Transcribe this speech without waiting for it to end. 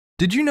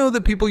Did you know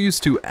that people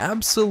used to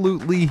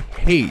absolutely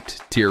hate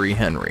Thierry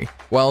Henry?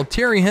 While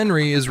Thierry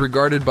Henry is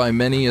regarded by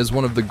many as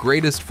one of the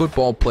greatest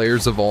football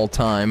players of all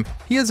time,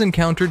 he has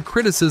encountered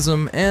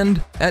criticism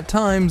and, at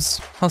times,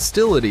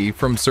 hostility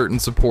from certain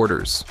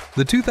supporters.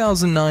 The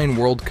 2009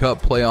 World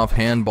Cup playoff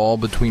handball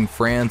between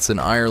France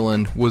and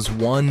Ireland was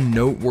one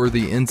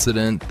noteworthy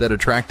incident that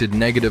attracted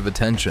negative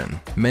attention.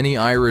 Many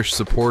Irish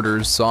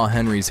supporters saw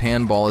Henry's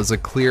handball as a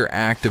clear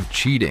act of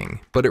cheating,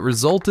 but it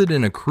resulted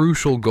in a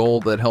crucial goal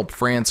that helped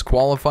France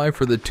qualify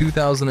for the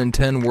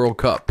 2010 World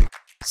Cup.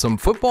 Some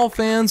football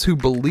fans who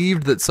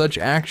believed that such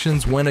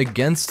actions went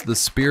against the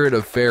spirit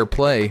of fair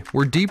play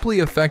were deeply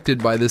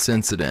affected by this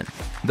incident.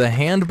 The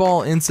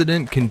handball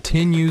incident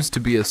continues to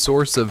be a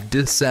source of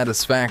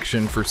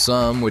dissatisfaction for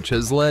some, which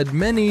has led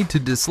many to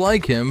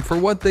dislike him for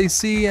what they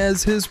see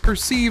as his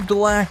perceived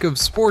lack of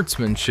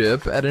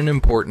sportsmanship at an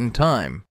important time.